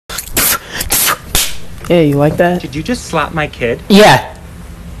Yeah, you like that? Did you just slap my kid? Yeah.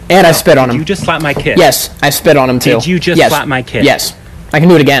 And I spit on him. Did you just slap my kid? Yes, I spit on him too. Did you just slap my kid? Yes. I can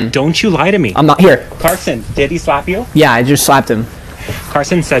do it again. Don't you lie to me. I'm not here. Carson, did he slap you? Yeah, I just slapped him.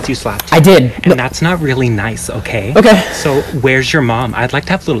 Carson says you slapped him. I did. And that's not really nice, okay? Okay. So, where's your mom? I'd like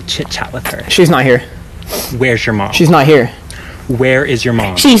to have a little chit-chat with her. She's not here. Where's your mom? She's not here. Where is your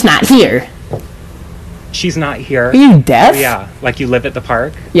mom? She's not here. She's not here. Are you deaf? Oh, yeah. Like you live at the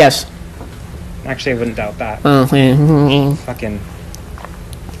park? Yes. Actually, I wouldn't doubt that. Fucking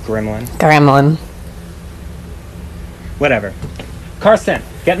gremlin. Whatever. Carson,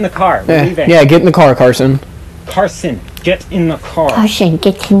 get in the car. We're leaving. Yeah, get in the car, Carson. Carson, get in the car. Carson,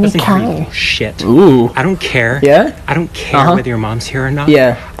 get in the car. Shit. Ooh. I don't care. Yeah? I don't care whether your mom's here or not.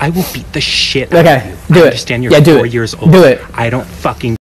 Yeah. I will beat the shit out of you. Do I it. understand you're Yeah, do 4 it. years old. Do it. I don't fucking